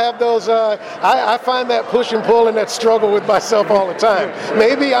all have those, I find that push and pull and that struggle with myself all the time.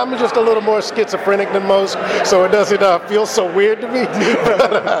 Maybe I'm just a little more schizophrenic than most, so it doesn't feel so weird to me.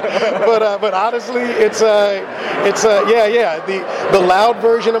 but honestly, it's the loud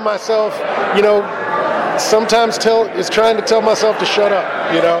version of myself, sometimes is trying to tell myself to shut up,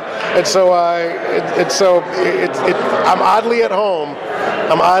 and so I'm oddly at home.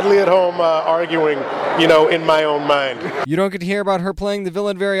 Arguing, in my own mind. You don't get to hear about her playing the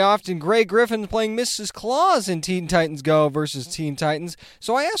villain very often. Grey Griffin playing Mrs. Claus in Teen Titans Go versus Teen Titans.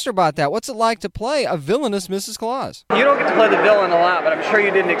 So I asked her about that. What's it like to play a villainous Mrs. Claus? You don't get to play the villain a lot, but I'm sure you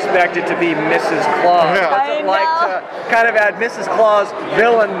didn't expect it to be Mrs. Claus. What's it like to kind of add Mrs. Claus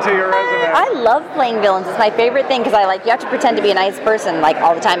villain to your resume? I love playing villains. It's my favorite thing because you have to pretend to be a nice person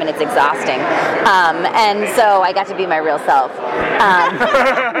all the time, and it's exhausting. And so I got to be my real self.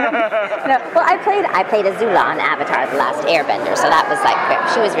 I played Azula on Avatar: The Last Airbender, so that was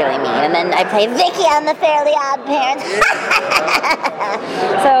she was really mean. And then I played Vicky on The Fairly Odd Parents.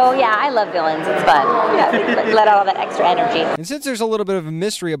 So yeah, I love villains. It's fun. Let out all that extra energy. And since there's a little bit of a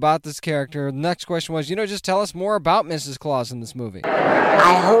mystery about this character, the next question was, just tell us more about Mrs. Claus in this movie.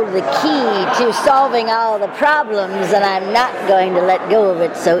 I hold the key to solving all the problems, and I'm not going to let go of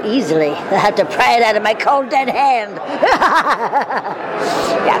it so easily. I have to pry it out of my cold dead hand.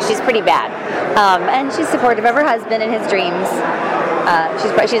 Yeah, she's pretty bad, and she's supportive of her husband and his dreams.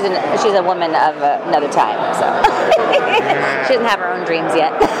 She's a woman of another time, so she doesn't have her own dreams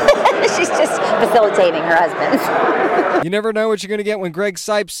yet. She's just facilitating her husband's. You never know what you're going to get when Greg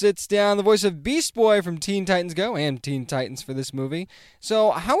Sipes sits down, the voice of Beast Boy from Teen Titans Go and Teen Titans for this movie. So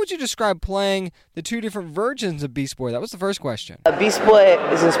how would you describe playing the two different versions of Beast Boy? That was the first question. Beast Boy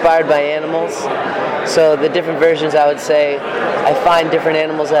is inspired by animals, so the different versions, I would say, I find different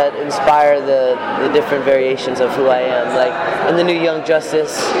animals that inspire the different variations of who I am. Like in the new Young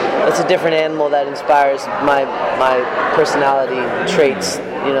Justice, it's a different animal that inspires my personality traits,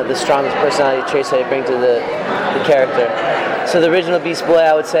 the strongest personality traits that I bring to the character. So the original Beast Boy,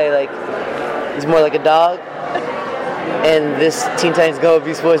 I would say, he's more like a dog, and this Teen Titans Go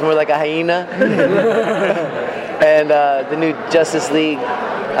Beast Boy is more like a hyena. And the new Justice League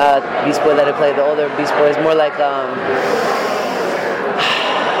Beast Boy that I play, the older Beast Boy, is more like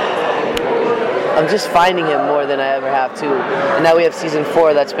I'm just finding him more than I ever have too. And now we have season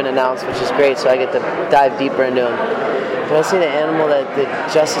 4 that's been announced, which is great, so I get to dive deeper into him. Do I say the animal that the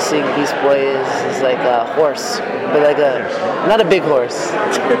Justice League Beast Boy is like a horse, but like not a big horse.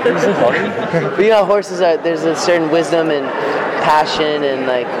 But you know, horses there's a certain wisdom and passion and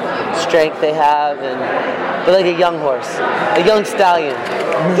like strength they have, but like a young horse, a young stallion.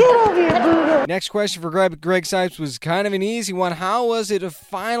 Get over here, Buddha. Next question for Greg Sipes was kind of an easy one. How was it to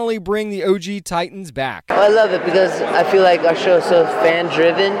finally bring the OG Titans back? Well, I love it because I feel like our show is so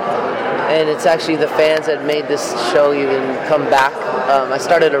fan-driven, and it's actually the fans that made this show even come back. I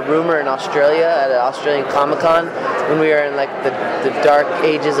started a rumor in Australia at an Australian Comic-Con when we were in like the dark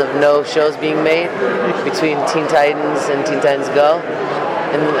ages of no shows being made between Teen Titans and Teen Titans Go.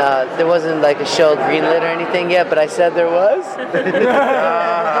 And there wasn't like a show greenlit or anything yet, but I said there was.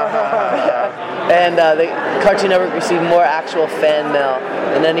 And the Cartoon Network received more actual fan mail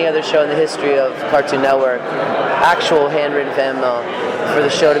than any other show in the history of Cartoon Network. Actual handwritten fan mail for the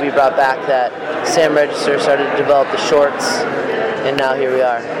show to be brought back. That Sam Register started to develop the shorts, and now here we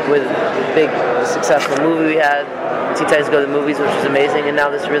are with the big successful movie we had, Teen Titans Go to the Movies, which was amazing, and now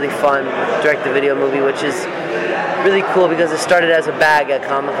this really fun direct-to-video movie, which is really cool because it started as a bag at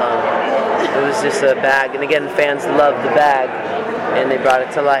Comic-Con. It was just a bag, and again, fans loved the bag, and they brought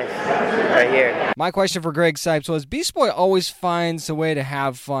it to life right here. My question for Greg Sipes was, Beast Boy always finds a way to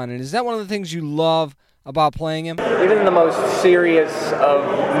have fun, and is that one of the things you love about playing him? Even in the most serious of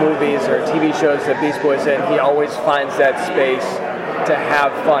movies or TV shows that Beast Boy's in, he always finds that space to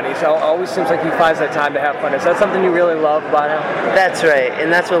have fun. He always seems like he finds that time to have fun. Is that something you really love about him? That's right,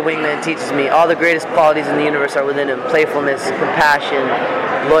 and that's what Wingman teaches me. All the greatest qualities in the universe are within him. Playfulness, compassion,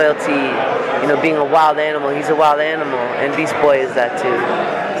 loyalty, being a wild animal. He's a wild animal, and Beast Boy is that too.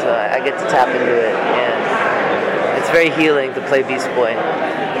 So I get to tap into it, and it's very healing to play Beast Boy.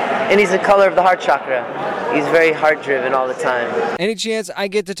 And he's the color of the heart chakra. He's very heart-driven all the time. Any chance I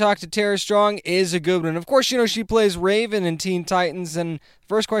get to talk to Tara Strong is a good one. Of course, she plays Raven in Teen Titans, and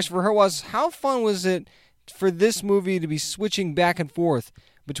first question for her was, how fun was it for this movie to be switching back and forth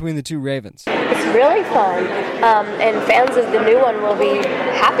between the two Ravens? It's really fun, and fans of the new one will be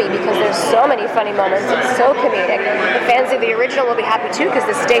happy because there's so many funny moments. It's so comedic. The fans of the original will be happy too because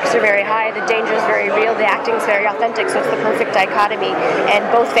the stakes are very high, the danger is very real, the acting's very authentic, so it's the perfect dichotomy, and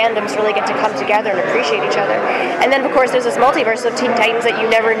both fandoms really get to come together and appreciate each other. And then, of course, there's this multiverse of Teen Titans that you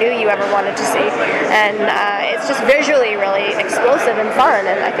never knew you ever wanted to see, and it's just visually really explosive and fun,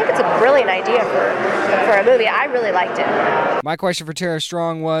 and I think it's a brilliant idea for a movie. I really liked it. My question for Tara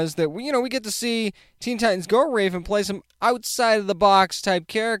Strong was that we get to see Teen Titans Go Raven play some outside-of-the-box type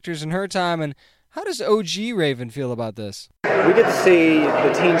characters in her time, and how does OG Raven feel about this? We get to see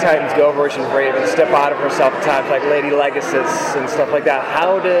the Teen Titans Go version of Raven step out of herself at times, like Lady Legasus and stuff like that.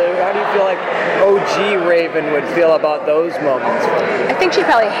 How do you feel like OG Raven would feel about those moments? I think she'd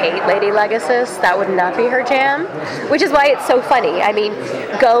probably hate Lady Legasus. That would not be her jam, which is why it's so funny. I mean,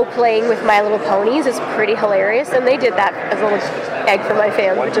 Go playing with My Little Ponies is pretty hilarious, and they did that as a little egg for my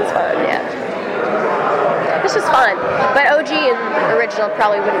fans, which is fun, yeah. It's just fun. But OG and original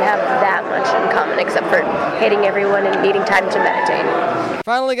probably wouldn't have that much in common except for hating everyone and needing time to meditate.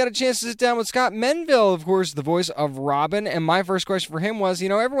 Finally got a chance to sit down with Scott Menville, of course, the voice of Robin. And my first question for him was,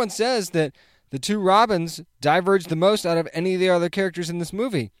 everyone says that the two Robins diverged the most out of any of the other characters in this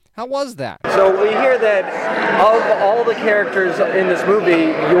movie. How was that? So we hear that of all the characters in this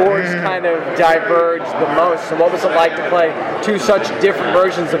movie, yours kind of diverged the most. So what was it like to play two such different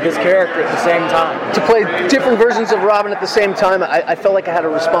versions of this character at the same time? To play different versions of Robin at the same time, I felt like I had a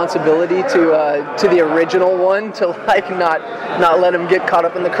responsibility to the original one, to not let him get caught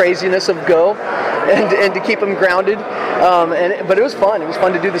up in the craziness of Go, and to keep him grounded. But it was fun. It was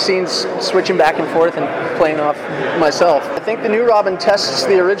fun to do the scenes switching back and forth and playing off myself. I think the new Robin tests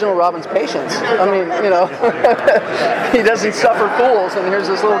the original Robin's patience. I mean, he doesn't suffer fools, and here's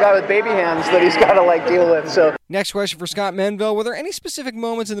this little guy with baby hands that he's got to deal with. So, next question for Scott Menville: were there any specific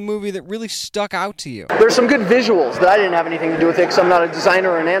moments in the movie that really stuck out to you? There's some good visuals that I didn't have anything to do with it because I'm not a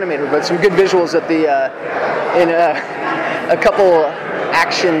designer or an animator, but some good visuals at in a couple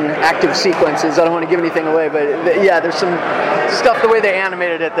active sequences. I don't want to give anything away, but there's some stuff the way they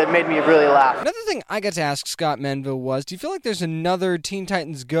animated it that made me really laugh. Another thing I got to ask Scott Menville was, do you feel like there's another Teen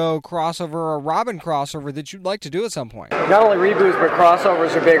Titans Go crossover or Robin crossover that you'd like to do at some point? Not only reboots, but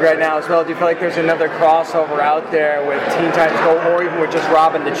crossovers are big right now as well. Do you feel like there's another crossover out there with Teen Titans Go or even with just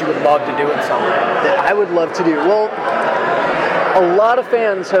Robin that you would love to do at some point? That I would love to do. Well, a lot of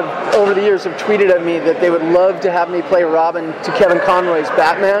fans have, over the years, have tweeted at me that they would love to have me play Robin to Kevin Conroy's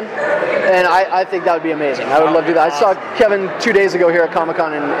Batman, and I think that would be amazing. I would love to do that. I saw Kevin 2 days ago here at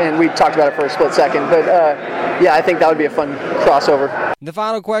Comic-Con, and we talked about it for a split second, but I think that would be a fun crossover. The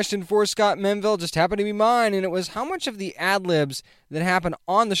final question for Scott Menville just happened to be mine, and it was how much of the ad-libs that happen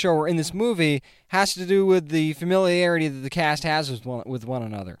on the show or in this movie has to do with the familiarity that the cast has with one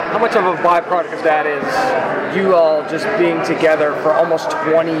another? How much of a byproduct of that is you all just being together for almost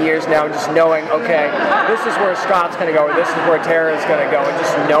 20 years now, just knowing, okay, this is where Scott's going to go, or this is where Tara's going to go, and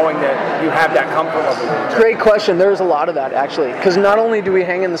just knowing that you have that comfort level? Great question. There's a lot of that, actually, because not only do we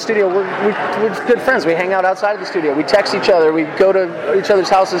hang in the studio, we're good friends. We hang out outside of the studio. We text each other. We go to each other's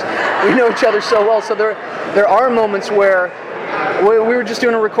houses. We know each other so well. So there are moments where we were just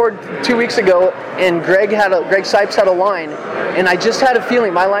doing a record 2 weeks ago, and Greg Sipes had a line, and I just had a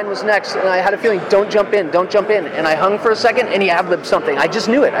feeling my line was next, and I had a feeling, don't jump in, and I hung for a second, and he ad-libbed something. I just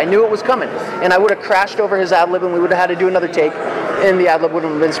knew it. I knew it was coming, and I would have crashed over his ad-lib, and we would have had to do another take, and the ad-lib would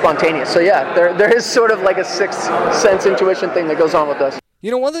have been spontaneous. So yeah, there is sort of like a sixth sense intuition thing that goes on with us. You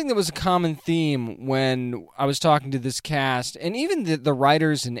know, one thing that was a common theme when I was talking to this cast, and even the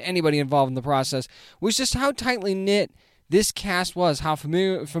writers and anybody involved in the process, was just how tightly knit this cast was, how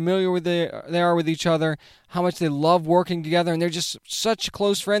familiar they are with each other, how much they love working together, and they're just such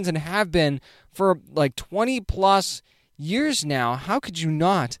close friends and have been for like 20-plus years now. How could you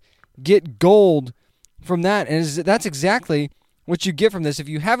not get gold from that? And that's exactly what you get from this. If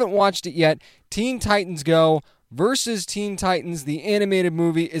you haven't watched it yet, Teen Titans Go versus Teen Titans, the animated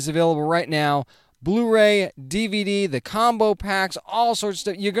movie, is available right now. Blu-ray, DVD, the combo packs, all sorts of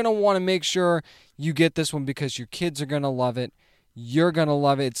stuff. You're going to want to make sure you get this one because your kids are going to love it. You're going to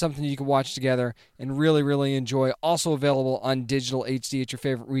love it. It's something you can watch together and really, really enjoy. Also available on digital HD at your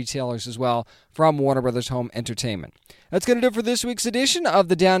favorite retailers as well from Warner Brothers Home Entertainment. That's going to do it for this week's edition of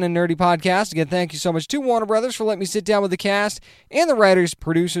the Down and Nerdy Podcast. Again, thank you so much to Warner Brothers for letting me sit down with the cast and the writers,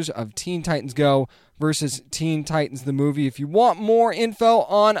 producers of Teen Titans Go versus Teen Titans the movie. If you want more info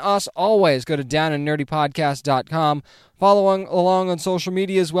on us, always go to downandnerdypodcast.com. Follow along on social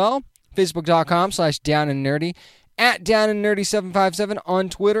media as well. Facebook.com/downandnerdy. At downandnerdy757 on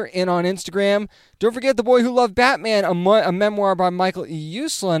Twitter and on Instagram. Don't forget The Boy Who Loved Batman, a memoir by Michael E.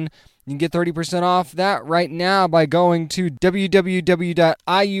 Uslan. You can get 30% off that right now by going to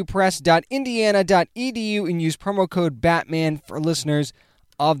www.iupress.indiana.edu and use promo code BATMAN for listeners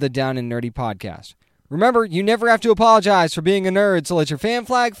of the Down and Nerdy Podcast. Remember, you never have to apologize for being a nerd, so let your fan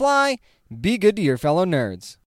flag fly. Be good to your fellow nerds.